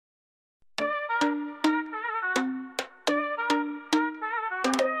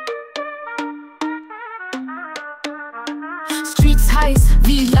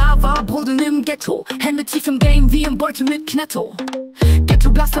im Ghetto, Hände tief im Game wie im Beutel mit Knetto.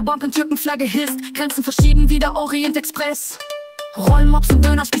 Ghetto-Blaster, Bomben, Türkenflagge hisst, Grenzen verschieden wie der Orient-Express. Rollmops und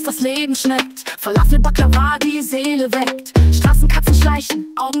Döner, bis das Leben schmeckt. Falafel, Baklava, die Seele weckt. Straßenkatzen schleichen,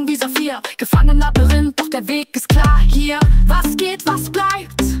 Augen wie Saphir. Gefangen im Labyrinth, doch der Weg ist klar hier. Was geht, was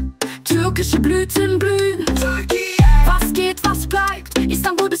bleibt? Türkische Blüten blühen. Was geht, was bleibt?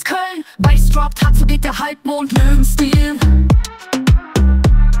 Istanbul bis Köln. Bass droppt, hart, so geht der Halbmond. Löwen Stil.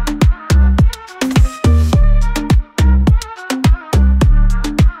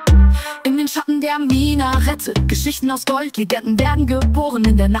 In den Schatten der Minarette, Geschichten aus Gold, Legenden werden geboren,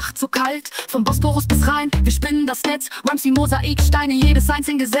 in der Nacht so kalt. Vom Bosporus bis Rhein, wir spinnen das Netz. Rhymes wie Mosaiksteine, jedes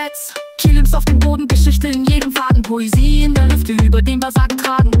einzelne Gesetz. Kilims auf dem Boden, Geschichte in jedem Faden. Poesie in der Lüfte, über den Basar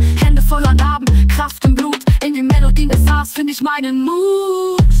getragen. Hände voller Narben, Kraft im Blut. In den Melodien des Stars find ich meinen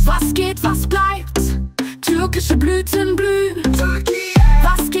Mut. Was geht, was bleibt? Türkische Blüten blühen.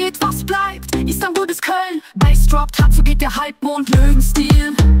 Was geht, was bleibt? Istanbul bis Köln. Bass droppt, hart, so geht der Halbmond. Löwen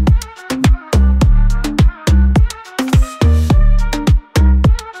Stil.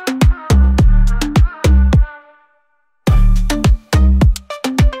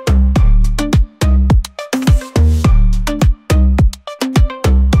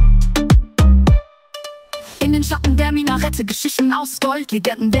 In den Schatten der Minarette, Geschichten aus Gold.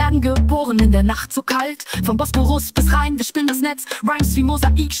 Legenden werden geboren, in der Nacht so kalt. Vom Bosporus bis Rhein, wir spinnen das Netz. Rhymes wie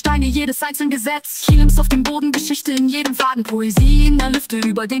Mosaiksteine, jedes einzelne Gesetz. Kilims auf dem Boden, Geschichte in jedem Faden. Poesie in der Lüfte,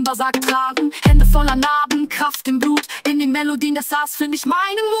 über den Basar getragen. Hände voller Narben, Kraft im Blut. In den Melodien des Stars find ich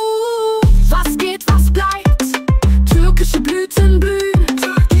meinen Mut. Was geht, was bleibt? Türkische Blüten blühen.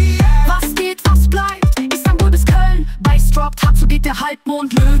 Was geht, was bleibt? Istanbul bis Köln. Bass droppt, hart, so geht der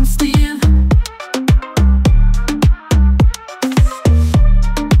Halbmond. Löwen Stil.